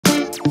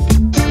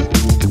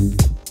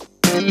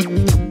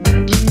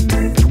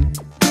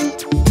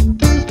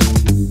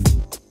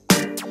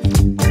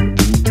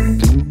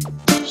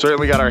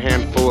certainly got our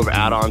hand full of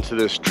add-ons to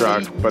this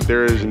truck, but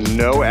there is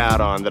no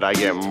add-on that I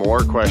get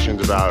more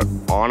questions about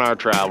on our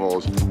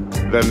travels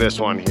than this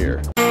one here.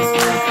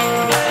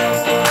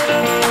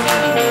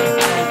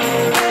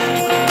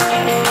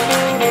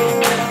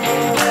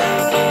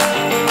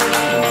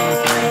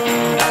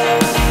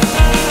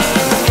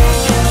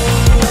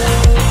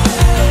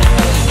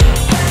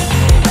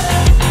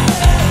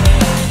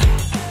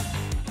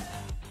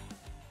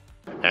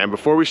 And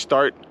before we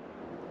start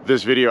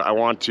this video, I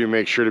want to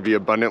make sure to be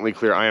abundantly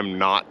clear, I am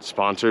not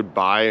sponsored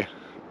by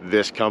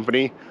this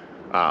company.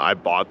 I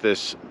bought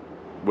this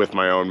with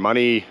my own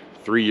money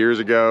 3 years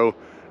ago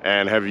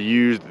and have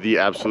used the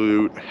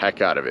absolute heck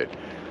out of it.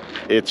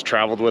 It's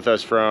traveled with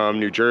us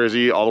from New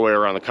Jersey all the way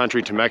around the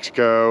country to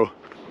Mexico.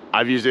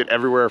 I've used it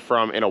everywhere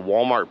from in a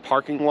Walmart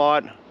parking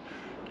lot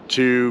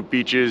to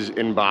beaches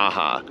in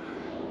Baja.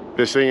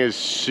 This thing is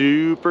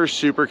super,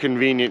 super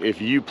convenient if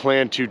you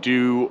plan to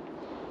do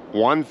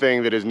one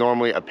thing that is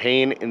normally a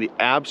pain in the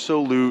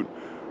absolute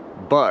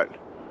butt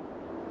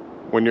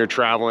when you're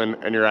traveling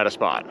and you're at a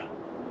spot.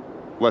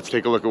 Let's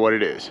take a look at what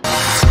it is.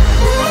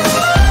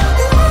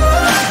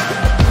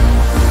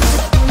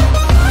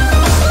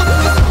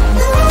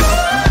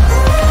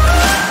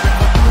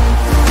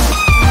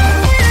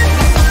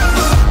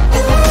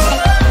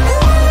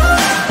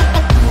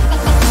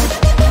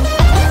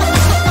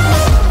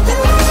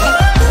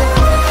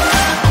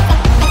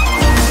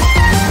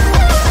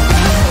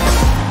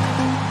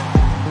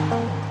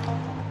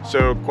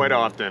 So quite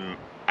often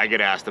I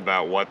get asked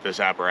about what this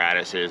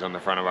apparatus is on the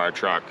front of our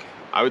truck.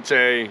 I would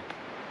say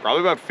probably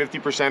about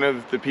 50%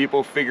 of the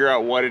people figure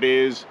out what it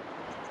is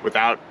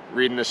without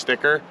reading the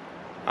sticker.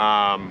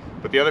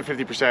 But the other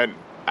 50%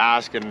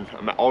 ask, and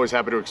I'm always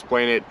happy to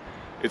explain it.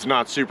 It's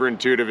not super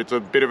intuitive. It's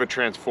a bit of a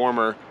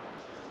transformer.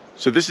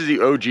 So this is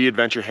the OG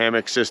Adventure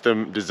Hammock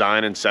System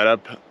design and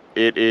setup.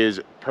 It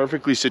is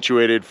perfectly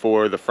situated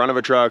for the front of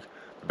a truck,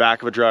 the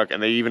back of a truck,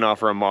 and they even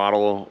offer a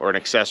model or an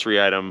accessory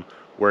item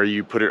where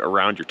you put it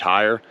around your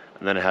tire,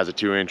 and then it has a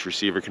 2-inch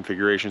receiver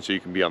configuration so you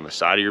can be on the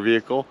side of your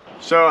vehicle.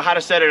 So how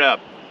to set it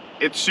up?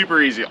 It's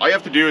super easy. All you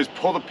have to do is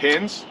pull the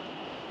pins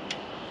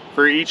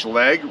for each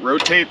leg,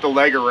 rotate the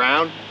leg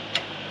around.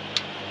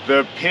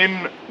 The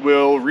pin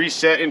will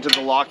reset into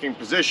the locking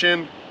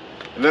position,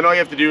 and then all you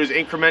have to do is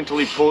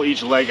incrementally pull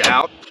each leg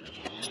out.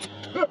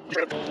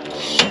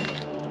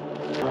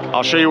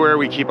 I'll show you where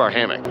we keep our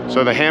hammock.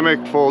 So the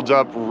hammock folds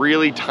up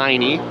really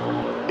tiny.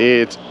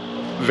 It's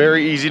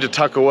very easy to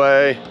tuck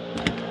away.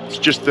 It's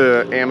just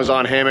the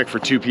Amazon hammock for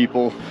 2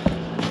 people.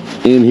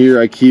 In here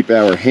I keep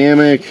our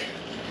hammock,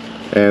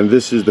 and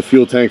this is the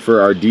fuel tank for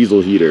our diesel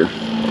heater.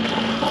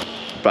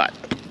 But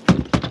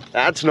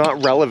that's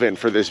not relevant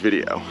for this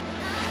video.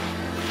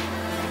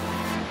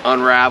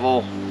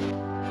 Unravel.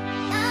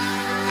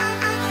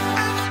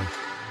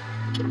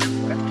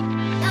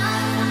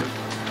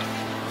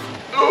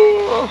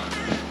 Oh.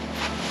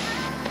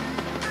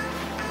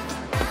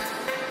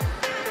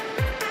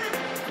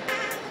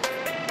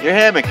 You're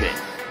hammocking.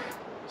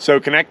 So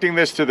connecting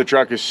this to the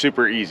truck is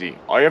super easy.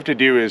 All you have to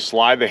do is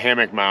slide the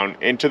hammock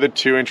mount into the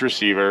 2-inch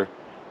receiver,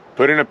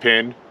 put in a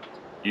pin.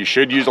 You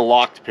should use a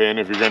locked pin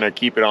if you're gonna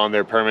keep it on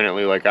there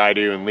permanently like I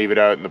do and leave it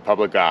out in the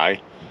public eye.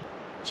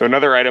 So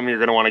another item you're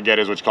gonna wanna get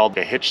is what's called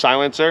the hitch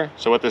silencer.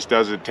 So what this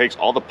does is it takes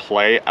all the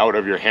play out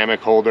of your hammock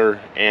holder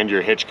and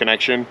your hitch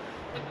connection.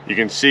 You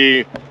can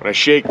see when I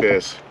shake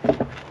this,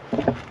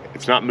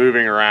 it's not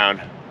moving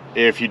around.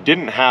 If you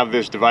didn't have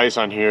this device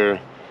on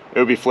here, it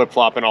would be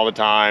flip-flopping all the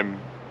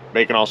time,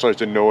 making all sorts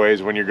of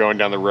noise when you're going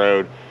down the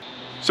road.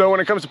 So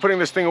when it comes to putting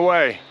this thing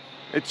away,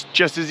 it's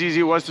just as easy as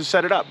it was to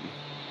set it up.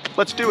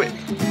 Let's do it.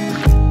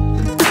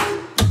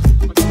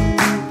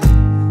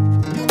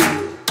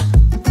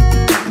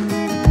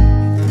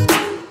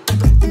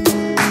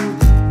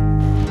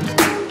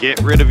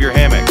 Get rid of your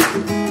hammock.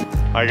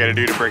 All you gotta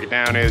do to break it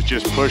down is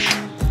just push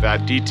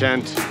that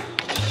detent.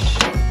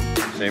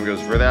 Same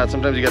goes for that.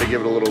 Sometimes you gotta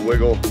give it a little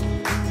wiggle.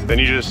 Then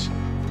you just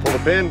pull the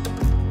pin,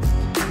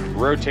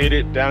 rotate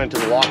it down into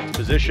the locked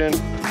position.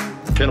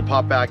 It's gonna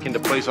pop back into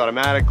place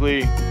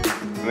automatically.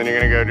 And then you're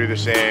gonna go do the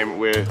same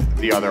with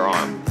the other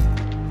arm.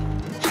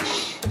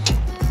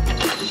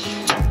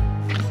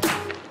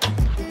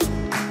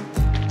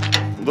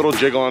 A little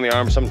jiggle on the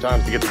arm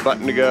sometimes to get the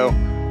button to go,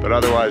 but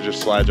otherwise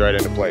just slides right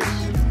into place.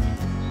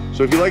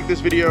 So if you like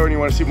this video and you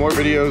want to see more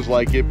videos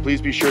like it,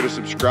 please be sure to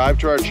subscribe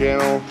to our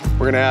channel.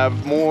 We're gonna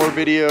have more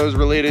videos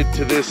related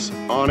to this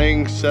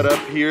awning setup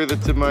here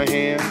that's in my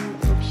hand.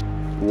 Oops.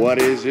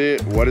 What is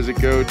it? What does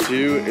it go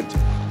to? It's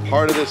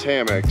part of this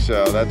hammock,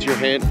 so that's your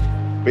hint.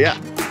 But yeah,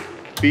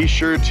 be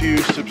sure to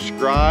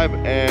subscribe,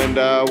 and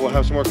we'll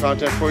have some more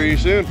content for you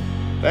soon.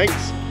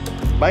 Thanks.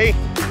 Bye.